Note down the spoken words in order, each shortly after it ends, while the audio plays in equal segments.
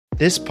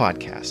This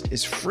podcast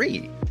is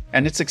free,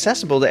 and it's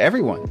accessible to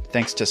everyone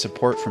thanks to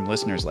support from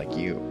listeners like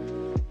you.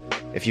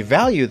 If you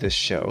value this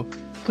show,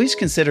 please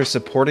consider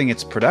supporting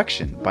its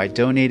production by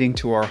donating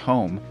to our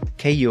home,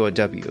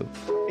 KUOW.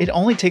 It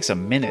only takes a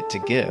minute to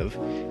give,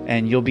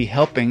 and you'll be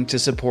helping to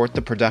support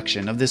the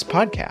production of this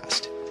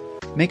podcast.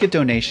 Make a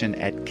donation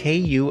at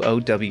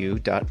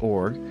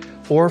kuow.org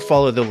or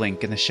follow the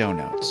link in the show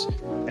notes.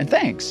 And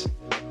thanks!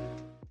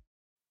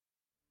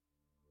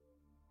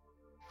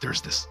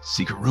 There's this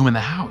secret room in the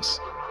house,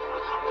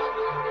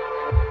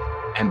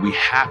 and we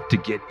have to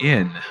get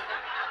in.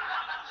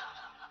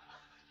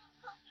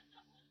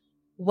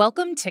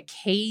 Welcome to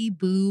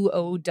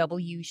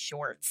KUOW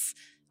Shorts.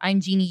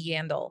 I'm Jeannie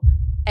Yandel.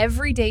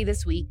 Every day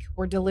this week,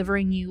 we're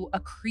delivering you a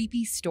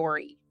creepy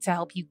story to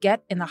help you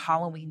get in the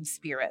Halloween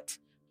spirit.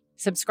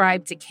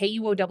 Subscribe to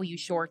KUOW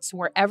Shorts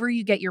wherever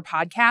you get your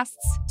podcasts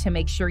to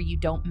make sure you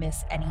don't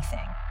miss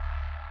anything.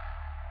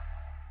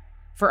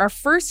 For our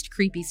first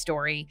creepy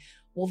story,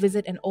 we'll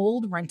visit an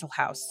old rental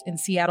house in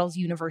Seattle's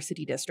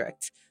University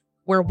District,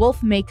 where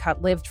Wolfe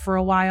Maykut lived for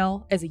a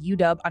while as a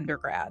UW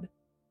undergrad.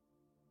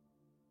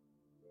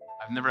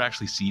 I've never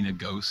actually seen a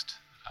ghost.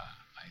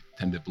 I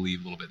tend to believe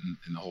a little bit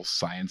in the whole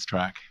science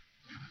track.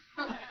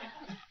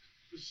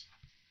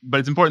 But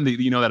it's important that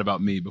you know that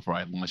about me before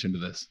I launch into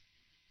this.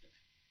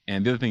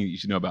 And the other thing that you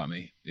should know about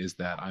me is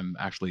that I'm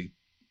actually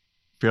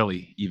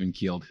fairly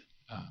even-keeled.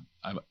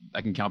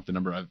 I can count the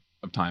number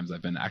of times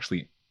I've been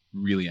actually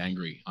really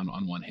angry on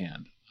one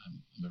hand.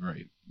 I'm a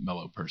very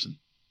mellow person.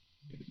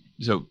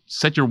 So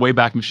set your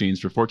Wayback Machines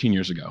for 14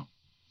 years ago.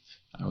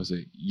 I was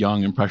a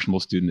young,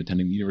 impressionable student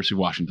attending the University of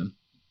Washington.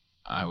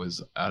 I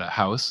was at a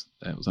house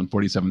that was on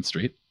 47th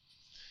Street,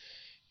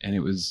 and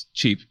it was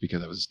cheap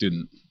because I was a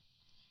student.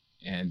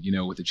 And you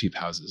know, with the cheap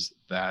houses,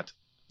 that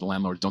the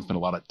landlords don't spend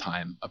a lot of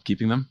time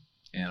upkeeping them,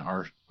 and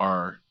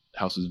our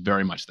house was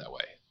very much that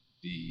way.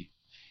 The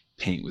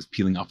paint was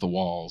peeling off the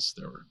walls.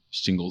 There were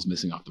shingles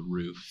missing off the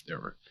roof.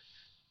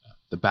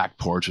 The back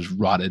porch was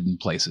rotted in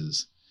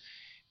places.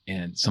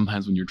 And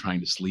sometimes when you're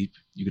trying to sleep,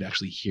 you could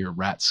actually hear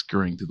rats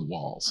scurrying through the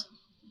walls.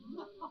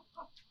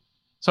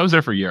 So I was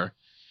there for a year.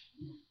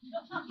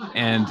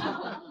 And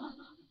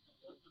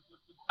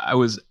I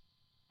was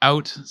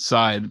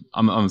outside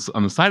on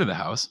the side of the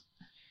house,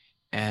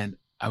 and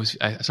I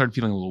started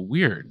feeling a little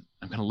weird.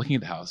 I'm kind of looking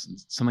at the house, and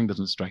something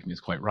doesn't strike me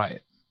as quite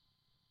right.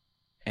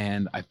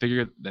 And I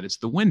figured that it's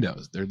the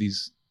windows. There are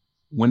these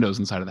windows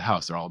inside of the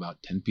house. They're all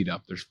about 10 feet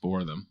up. There's 4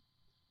 of them,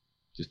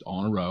 just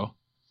all in a row.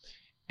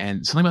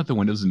 And something about the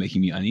windows is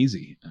making me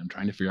uneasy. And I'm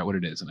trying to figure out what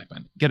it is, and I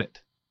get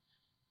it.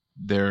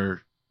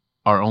 There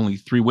are only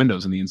 3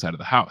 windows in the inside of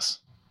the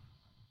house.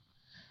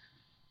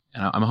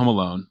 And I'm home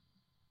alone.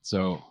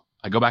 So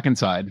I go back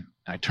inside, and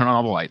I turn on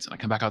all the lights, and I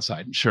come back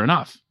outside. And sure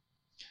enough,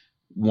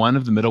 one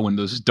of the middle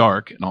windows is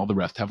dark, and all the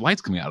rest have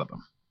lights coming out of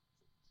them.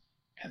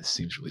 And this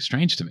seems really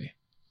strange to me.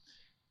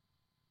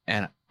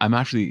 And I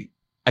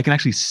can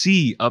actually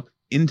see up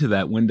into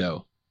that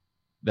window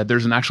that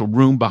there's an actual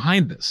room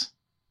behind this.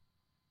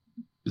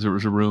 There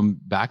was a room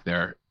back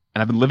there,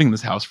 and I've been living in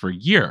this house for a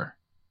year,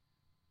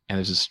 and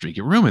there's a streaky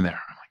room in there.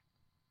 I'm like,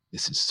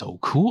 this is so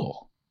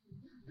cool.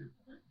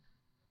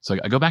 So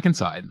I go back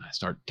inside, and I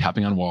start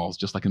tapping on walls,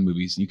 just like in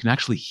movies, and you can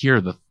actually hear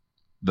the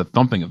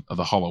thumping of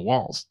the hollow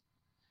walls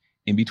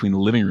in between the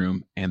living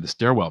room and the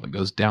stairwell that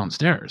goes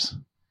downstairs.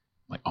 I'm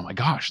like, oh my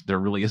gosh, there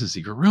really is a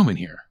secret room in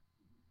here.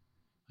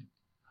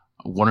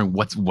 I'm wondering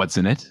what's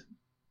in it,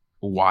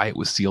 why it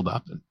was sealed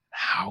up, and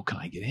how can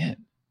I get in?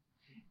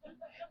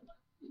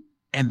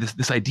 And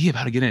this idea of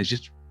how to get in is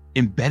just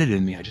embedded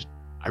in me.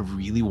 I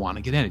really want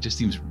to get in. It just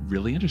seems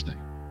really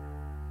interesting.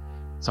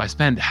 So I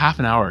spend half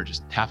an hour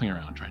just tapping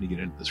around trying to get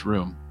into this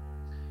room,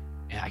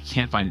 and I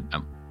can't find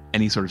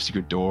any sort of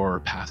secret door or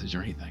passage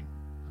or anything.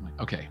 I'm like,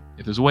 okay,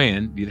 if there's a way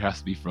in, it either has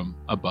to be from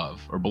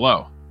above or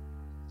below.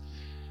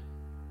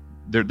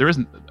 There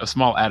isn't a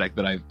small attic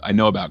that I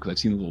know about because I've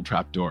seen the little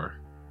trap door.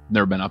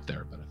 Never been up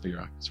there, but I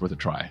figure it's worth a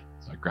try.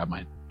 So I grab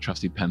my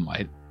trusty pen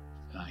light,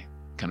 and I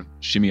kind of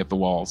shimmy up the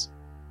walls,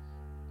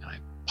 and I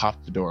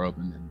pop the door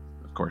open,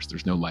 and of course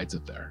there's no lights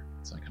up there.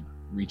 So I kind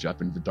of reach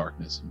up into the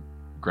darkness and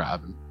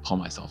grab and pull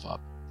myself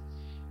up.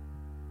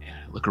 And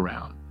I look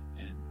around,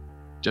 and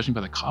judging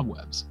by the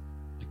cobwebs,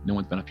 like no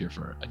one's been up here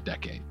for a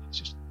decade. It's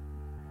just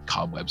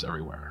cobwebs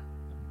everywhere.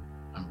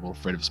 I'm a little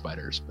afraid of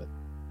spiders, but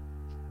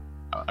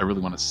I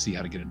really want to see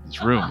how to get into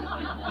this room.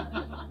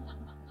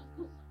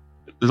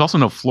 There's also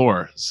no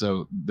floor,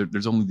 so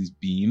there's only these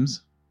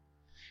beams,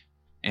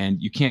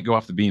 and you can't go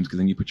off the beams because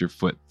then you put your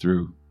foot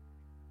through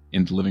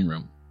into the living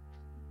room.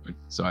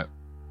 So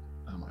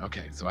I'm like,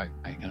 okay, so I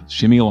kind of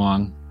shimmy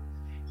along,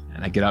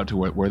 and I get out to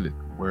where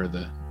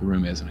the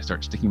room is, and I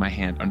start sticking my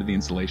hand under the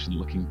insulation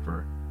looking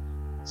for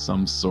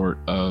some sort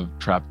of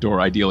trap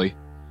door, ideally.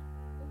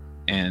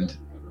 And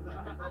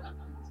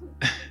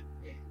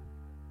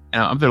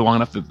I'm there long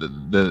enough that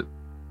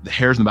the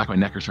hairs in the back of my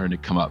neck are starting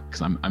to come up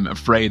because I'm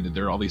afraid that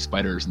there are all these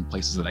spiders in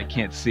places that I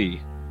can't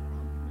see.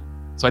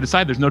 So I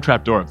decide there's no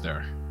trap door up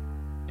there.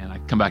 And I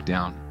come back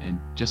down, and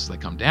just as I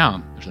come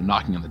down, there's a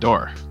knocking on the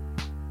door.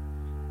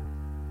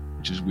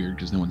 which is weird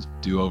because no one's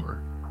due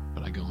over.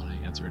 But I go and I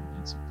answer it.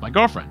 It's my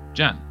girlfriend,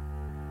 Jen.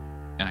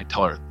 And I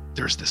tell her,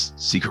 there's this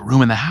secret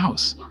room in the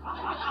house.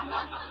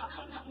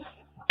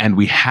 And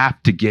we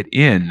have to get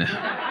in.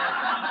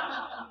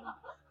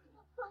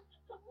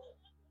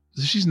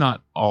 So she's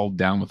not all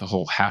down with the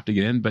whole have to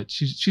get in, but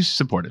she's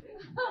supportive.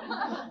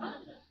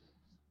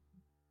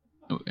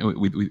 And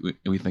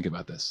we think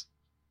about this.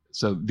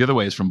 So the other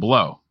way is from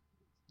below.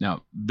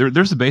 Now,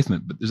 there's a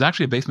basement, but there's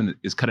actually a basement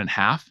that is cut in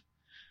half.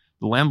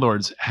 The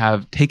landlords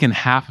have taken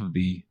half of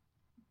the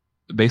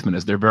basement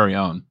as their very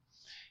own.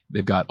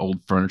 They've got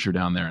old furniture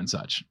down there and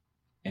such.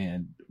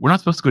 And we're not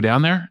supposed to go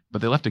down there, but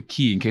they left a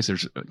key in case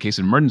there's a case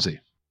of emergency.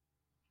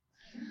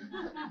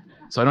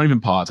 So I don't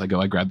even pause. I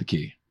grab the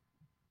key,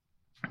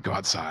 go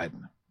outside,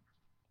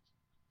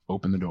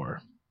 open the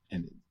door,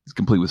 and it's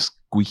complete with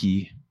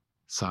squeaky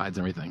sides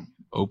and everything.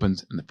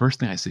 Opens, and the first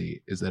thing I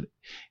see is that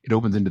it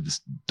opens into this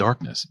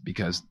darkness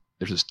because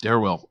there's a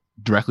stairwell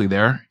directly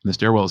there, and the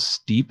stairwell is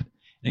steep,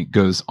 and it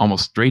goes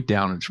almost straight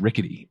down, and it's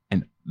rickety.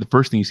 And the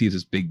first thing you see is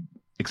this big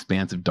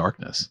expanse of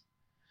darkness.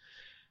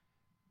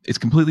 It's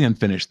completely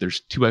unfinished.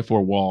 There's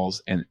 2x4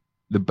 walls and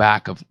the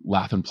back of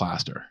lath and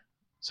plaster.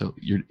 So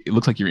it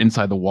looks like you're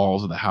inside the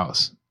walls of the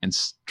house. And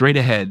straight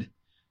ahead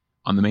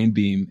on the main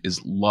beam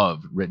is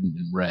love written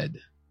in red.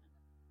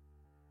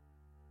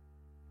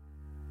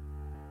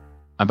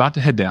 I'm about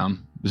to head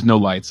down. There's no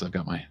lights. I've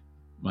got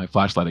my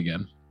flashlight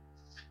again.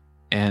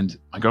 And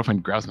my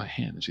girlfriend grabs my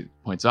hand and she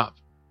points up.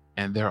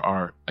 And there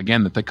are,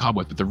 again, the thick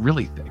cobwebs, but they're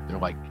really thick. They're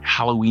like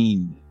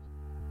Halloween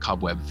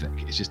cobweb thick.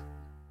 It just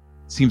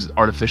seems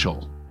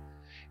artificial.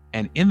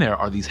 And in there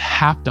are these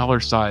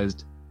 $50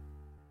 sized,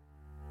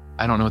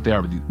 I don't know what they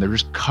are, but they're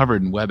just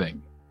covered in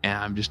webbing. And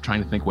I'm just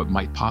trying to think what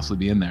might possibly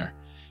be in there.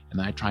 And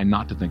then I try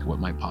not to think of what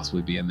might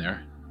possibly be in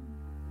there.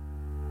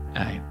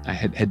 And I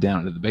head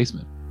down into the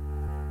basement.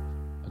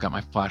 I've got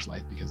my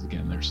flashlight because,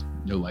 again, there's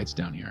no lights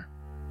down here.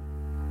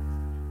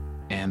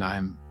 And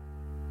I'm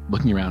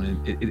looking around,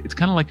 and it's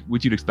kind of like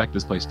what you'd expect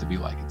this place to be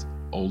like. It's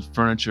old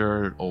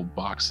furniture, old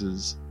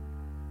boxes,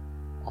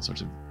 all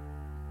sorts of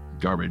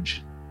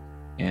garbage.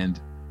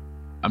 And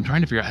I'm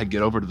trying to figure out how to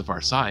get over to the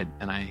far side,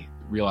 and I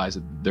realize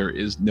that there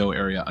is no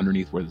area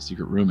underneath where the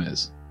secret room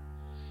is.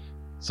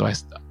 So I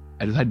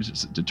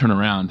decided to turn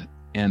around,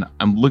 and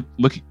I'm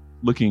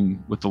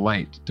looking with the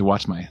light to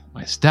watch my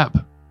step.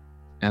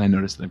 And I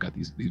noticed that I've got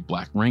these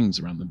black rings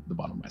around the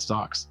bottom of my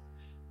socks,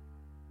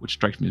 which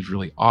strikes me as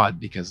really odd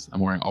because I'm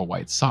wearing all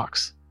white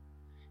socks.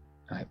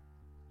 And I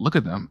look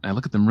at them, and I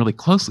look at them really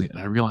closely, and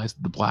I realize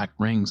that the black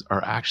rings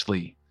are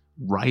actually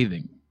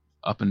writhing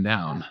up and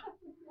down.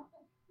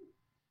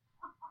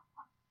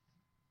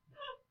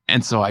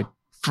 And so I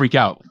freak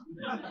out.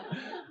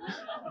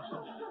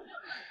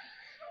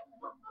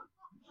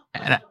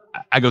 And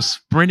I go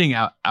sprinting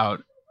out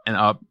and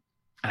up,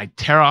 and I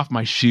tear off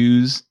my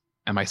shoes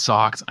and my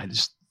socks.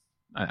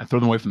 I throw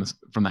them away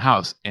from the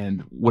house.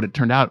 And what it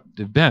turned out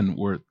to have been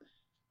were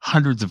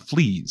hundreds of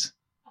fleas.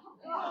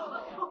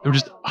 There were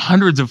just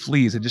hundreds of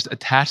fleas that just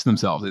attached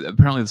themselves.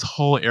 Apparently this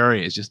whole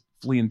area is just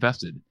flea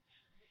infested,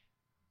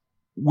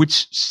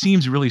 which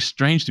seems really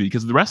strange to me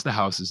because the rest of the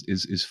house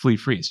is flea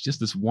free. It's just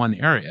this one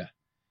area.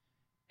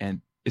 And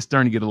it's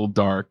starting to get a little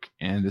dark,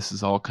 and this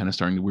is all kind of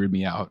starting to weird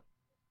me out.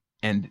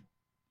 And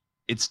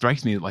it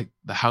strikes me like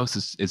the house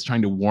is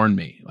trying to warn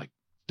me, like,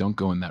 don't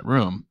go in that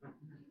room.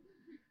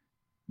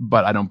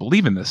 But I don't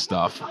believe in this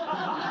stuff.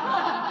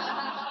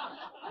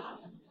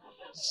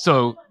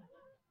 So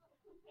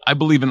I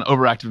believe in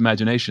overactive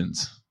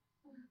imaginations.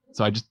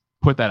 So I just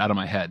put that out of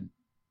my head.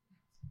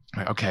 I'm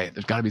like, okay,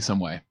 there's got to be some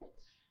way.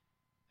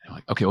 And I'm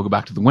like, okay, we'll go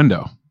back to the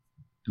window.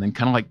 And then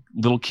kind of like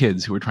little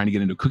kids who are trying to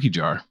get into a cookie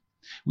jar,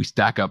 we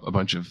stack up a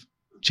bunch of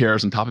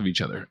chairs on top of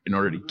each other in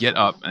order to get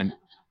up and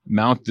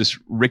mount this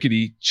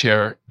rickety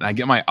chair. And I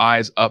get my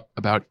eyes up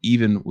about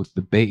even with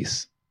the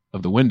base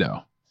of the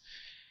window.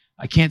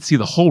 I can't see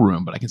the whole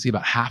room, but I can see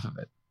about half of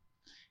it.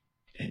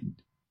 And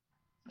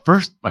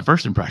my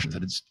first impression is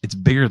that it's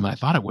bigger than I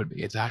thought it would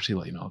be. It's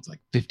actually it's like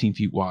 15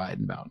 feet wide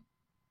and about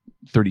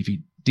 30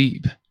 feet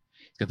deep.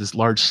 It's got this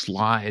large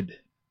slide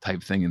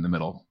type thing in the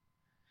middle.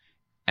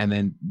 And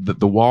then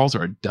the walls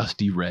are a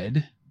dusty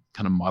red,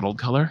 kind of mottled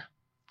color.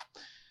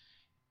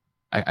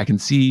 I can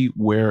see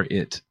where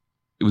it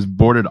was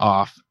boarded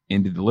off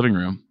into the living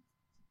room.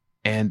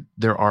 And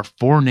there are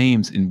 4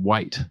 names in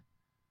white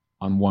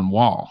on one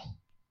wall.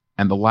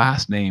 And the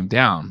last name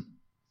down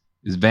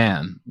is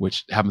Van,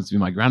 which happens to be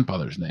my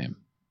grandfather's name.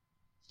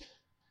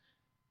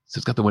 So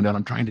it's got the window, and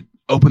I'm trying to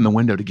open the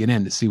window to get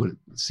in to see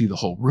the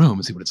whole room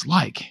and see what it's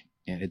like.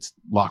 And it's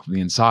locked from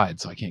the inside,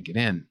 so I can't get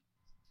in.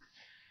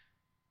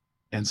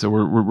 And so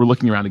we're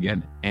looking around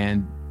again,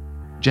 and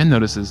Jen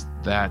notices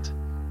that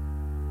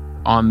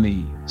on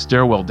the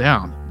stairwell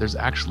down, there's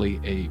actually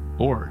a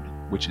board,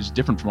 which is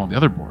different from all the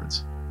other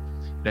boards.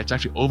 It's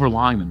actually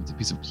overlying them. It's a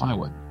piece of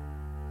plywood.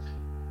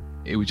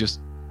 It was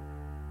just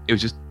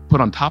put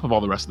on top of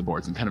all the rest of the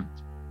boards and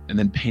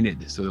then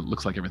painted so that it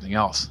looks like everything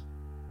else.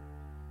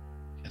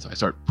 And so I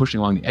start pushing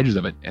along the edges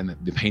of it, and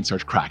the paint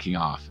starts cracking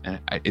off. And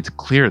it's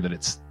clear that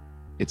it's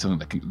it's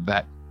something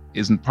that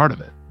isn't part of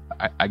it.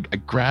 I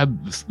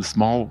grab the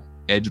small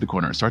edge of the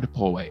corner and start to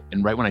pull away.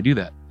 And right when I do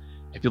that,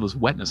 I feel this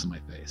wetness in my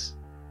face.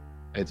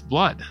 It's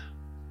blood.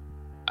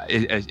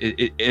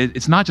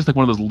 It's not just like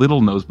one of those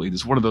little nosebleeds.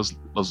 It's one of those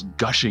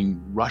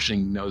gushing,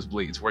 rushing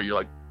nosebleeds where you're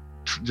like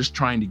just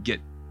trying to get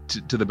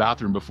to the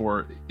bathroom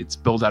before it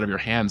spills out of your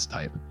hands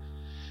type.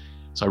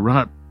 So I run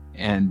up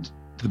and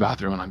to the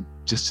bathroom, and I'm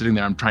just sitting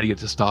there. I'm trying to get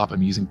it to stop.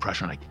 I'm using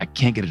pressure, and I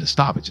can't get it to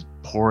stop. It's just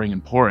pouring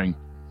and pouring.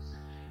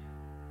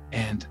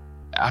 And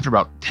after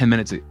about 10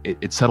 minutes,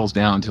 it settles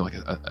down to like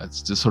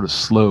it's just sort of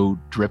slow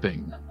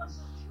dripping.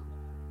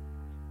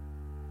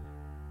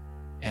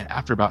 And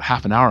after about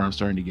half an hour, I'm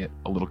starting to get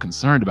a little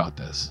concerned about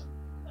this.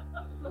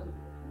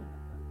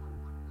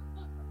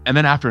 And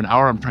then after an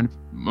hour, I'm trying to,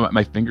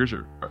 my fingers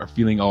are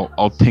feeling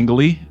all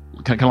tingly,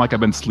 kind of like I've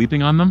been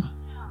sleeping on them.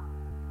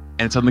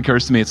 And it suddenly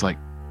occurs to me, it's like,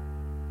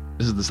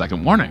 this is the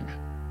second warning.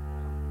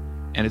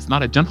 And it's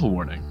not a gentle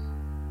warning.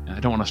 And I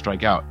don't want to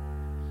strike out.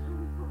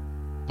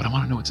 But I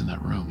want to know what's in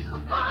that room.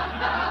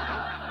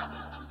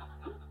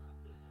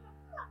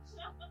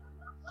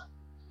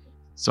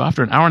 So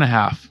after an hour and a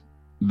half,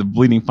 the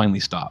bleeding finally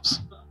stops.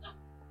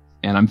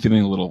 And I'm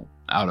feeling a little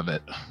out of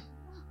it.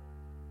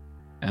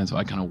 And so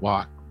I kind of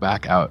walk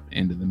back out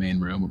into the main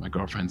room where my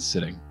girlfriend's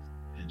sitting.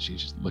 And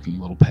she's just looking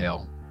a little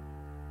pale.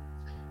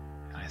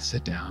 And I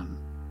sit down.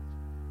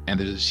 And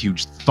there's this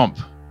huge thump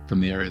from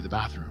the area of the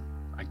bathroom.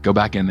 I go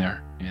back in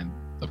there, and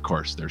of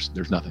course, there's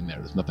nothing there.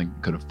 There's nothing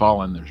could have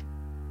fallen. There's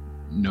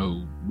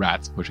no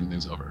rats pushing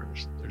things over.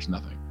 There's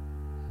nothing.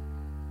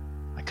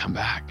 I come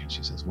back, and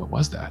she says, "What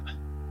was that?"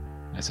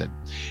 I said,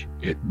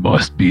 "It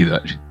must be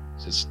that." She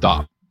says,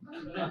 "Stop."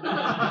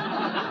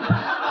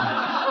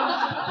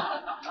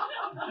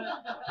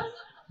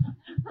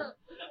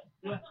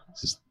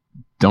 Says,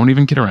 "Don't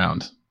even kid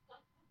around.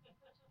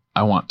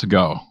 I want to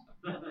go."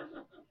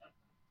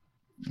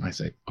 I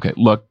say, "Okay,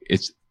 look,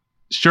 it's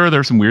sure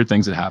there's some weird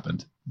things that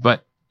happened,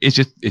 but it's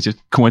just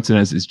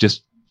coincidence. It's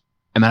just,"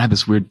 and then I have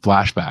this weird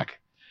flashback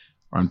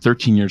where I'm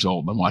 13 years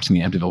old. I'm watching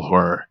the Amityville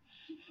Horror,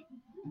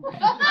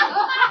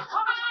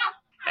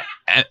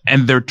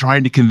 and they're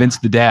trying to convince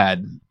the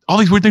dad, all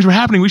these weird things were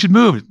happening. We should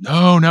move.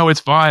 No,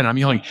 it's fine. I'm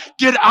yelling,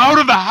 "Get out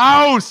of the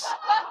house!"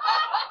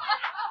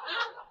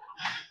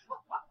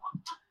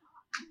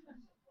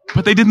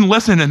 But they didn't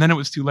listen, and then it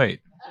was too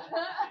late.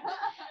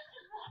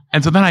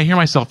 And so then I hear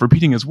myself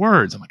repeating his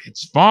words. I'm like,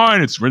 "It's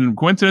fine. It's random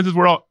coincidences.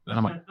 We're all," and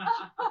I'm like,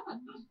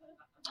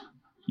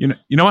 you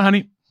know what,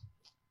 honey?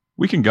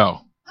 We can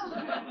go.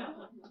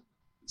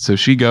 So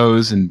she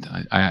goes, and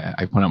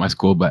I point out my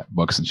school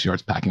books, and she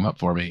starts packing them up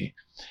for me.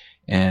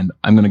 And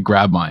I'm going to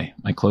grab my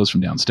clothes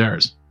from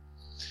downstairs.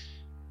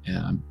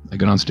 And I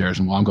go downstairs,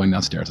 and while I'm going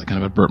downstairs, I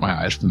kind of avert my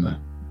eyes from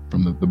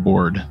the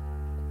board.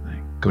 I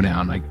go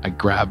down, I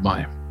grab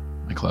my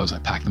clothes, I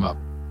pack them up.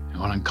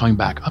 And when I'm coming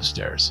back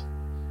upstairs,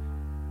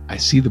 I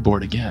see the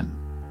board again,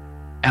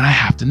 and I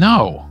have to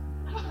know.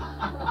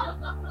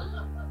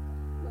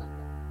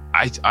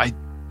 I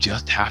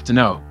just have to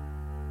know.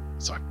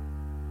 So I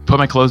put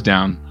my clothes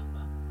down,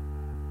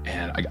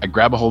 and I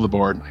grab a hold of the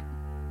board, and I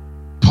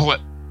pull it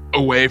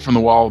away from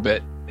the wall a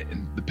bit,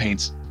 and the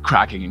paint's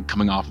cracking and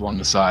coming off along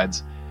the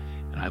sides.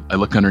 And I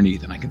look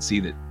underneath, and I can see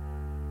that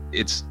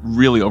it's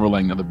really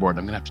overlaying the other board.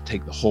 I'm gonna have to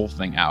take the whole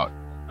thing out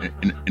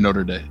in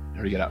order to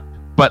get out.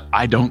 But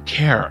I don't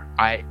care.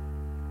 I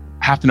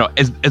have to know.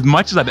 As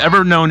much as I've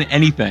ever known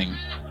anything,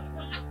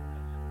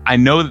 I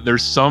know that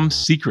there's some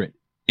secret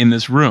in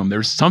this room.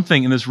 There's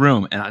something in this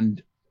room,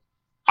 and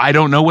I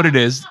don't know what it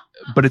is,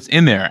 but it's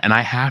in there, and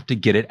I have to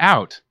get it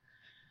out.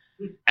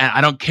 And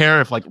I don't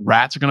care if like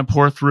rats are going to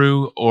pour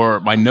through, or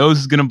my nose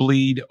is going to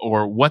bleed,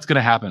 or what's going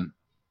to happen,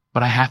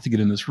 but I have to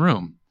get in this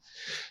room.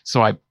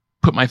 So I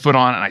put my foot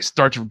on, and I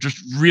start to just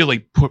really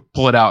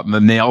pull it out, and the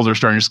nails are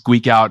starting to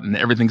squeak out, and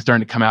everything's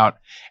starting to come out.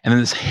 And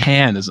then this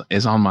hand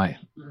is on my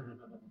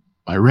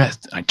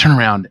wrist. I turn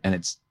around, and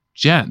it's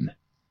Jen.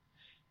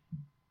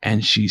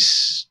 And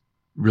she's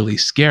really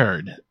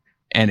scared.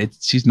 And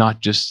she's not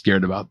just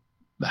scared about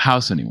the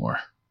house anymore.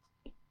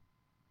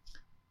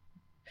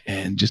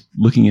 And just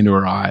looking into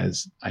her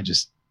eyes, I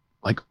just,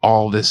 like,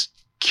 all this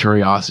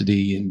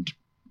curiosity and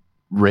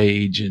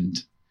rage and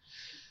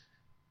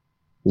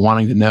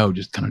wanting to know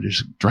just kind of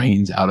just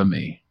drains out of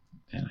me.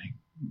 And I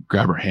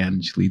grab her hand,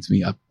 and she leads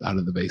me up out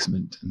of the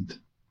basement and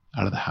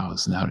out of the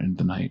house and out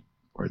into the night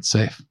where it's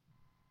safe.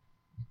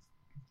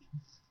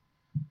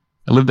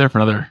 I lived there for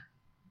another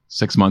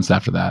 6 months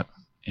after that.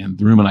 And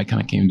the room and I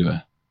kind of came to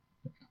a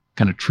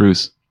kind of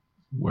truce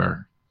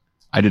where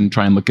I didn't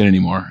try and look at it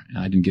anymore, and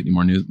I didn't get any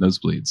more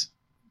nosebleeds.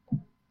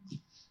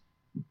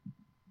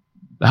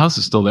 The house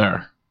is still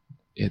there.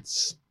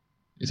 It's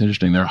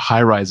interesting. There are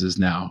high rises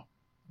now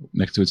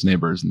next to its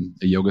neighbors, and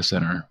a yoga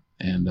center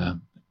and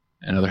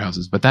other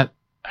houses. But that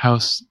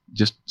house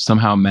just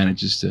somehow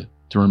manages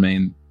to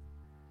remain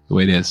the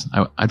way it is.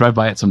 I drive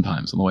by it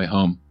sometimes on the way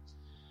home.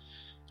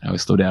 I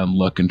always slow down and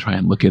look and try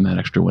and look in that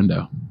extra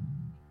window.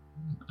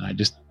 And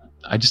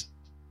I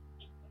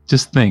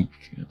just think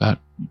about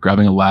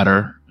grabbing a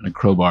ladder and a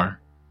crowbar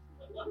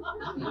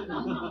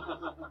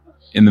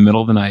in the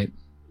middle of the night,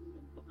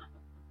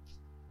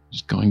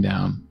 just going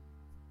down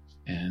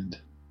and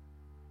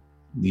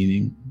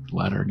leaning the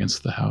ladder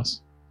against the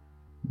house,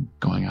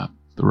 going up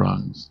the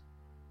rungs,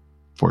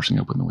 forcing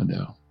open the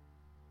window,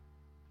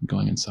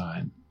 going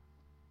inside,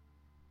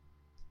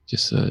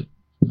 just so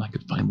I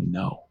could finally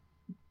know.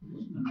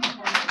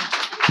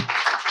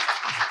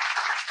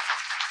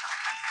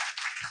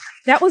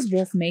 That was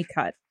Wolfe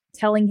Maykut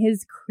telling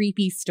his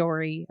creepy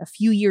story a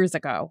few years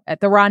ago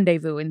at the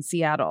Rendezvous in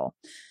Seattle.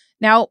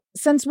 Now,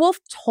 since Wolfe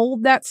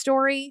told that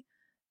story,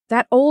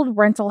 that old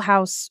rental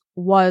house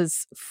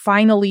was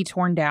finally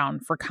torn down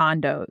for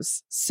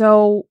condos,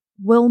 so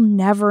we'll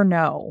never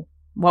know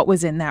what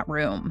was in that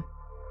room.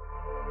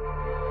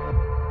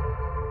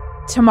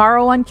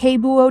 Tomorrow on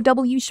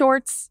KUOW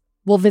Shorts,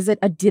 we'll visit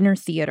a dinner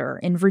theater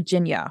in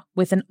Virginia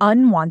with an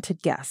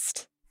unwanted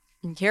guest.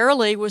 And Carol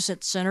Lee was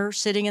at center,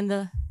 sitting in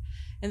the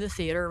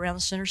theater around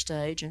the center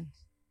stage, and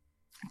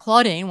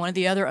Claudine, one of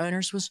the other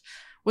owners,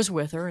 was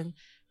with her, and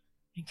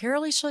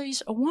Carol Lee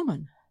sees a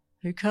woman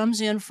who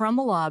comes in from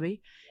the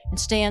lobby and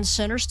stands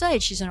center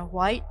stage. She's in a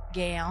white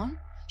gown.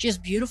 She has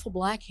beautiful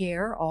black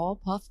hair, all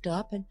puffed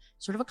up and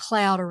sort of a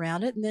cloud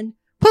around it, and then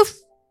poof,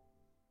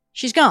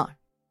 she's gone.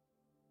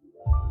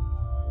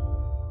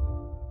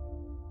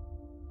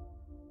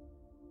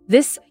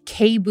 This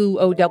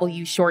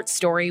KUOW short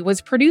story was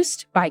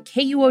produced by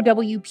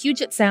KUOW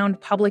Puget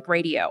Sound Public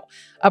Radio,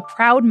 a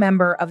proud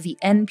member of the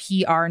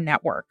NPR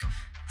network.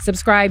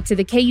 Subscribe to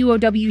the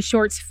KUOW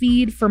Shorts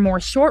feed for more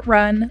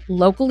short-run,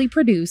 locally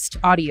produced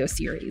audio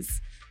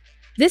series.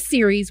 This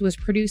series was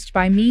produced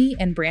by me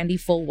and Brandy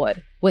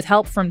Fullwood, with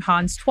help from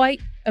Hans Twite,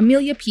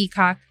 Amelia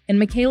Peacock, and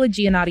Michaela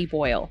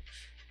Giannotti-Boyle.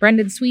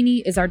 Brendan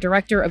Sweeney is our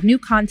Director of New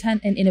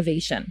Content and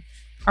Innovation.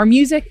 Our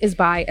music is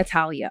by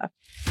Italia.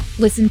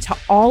 Listen to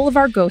all of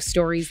our ghost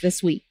stories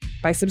this week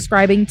by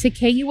subscribing to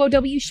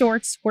KUOW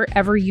Shorts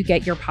wherever you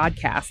get your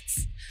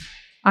podcasts.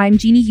 I'm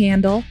Jeannie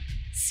Yandel.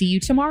 See you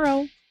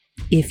tomorrow,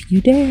 if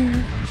you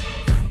dare.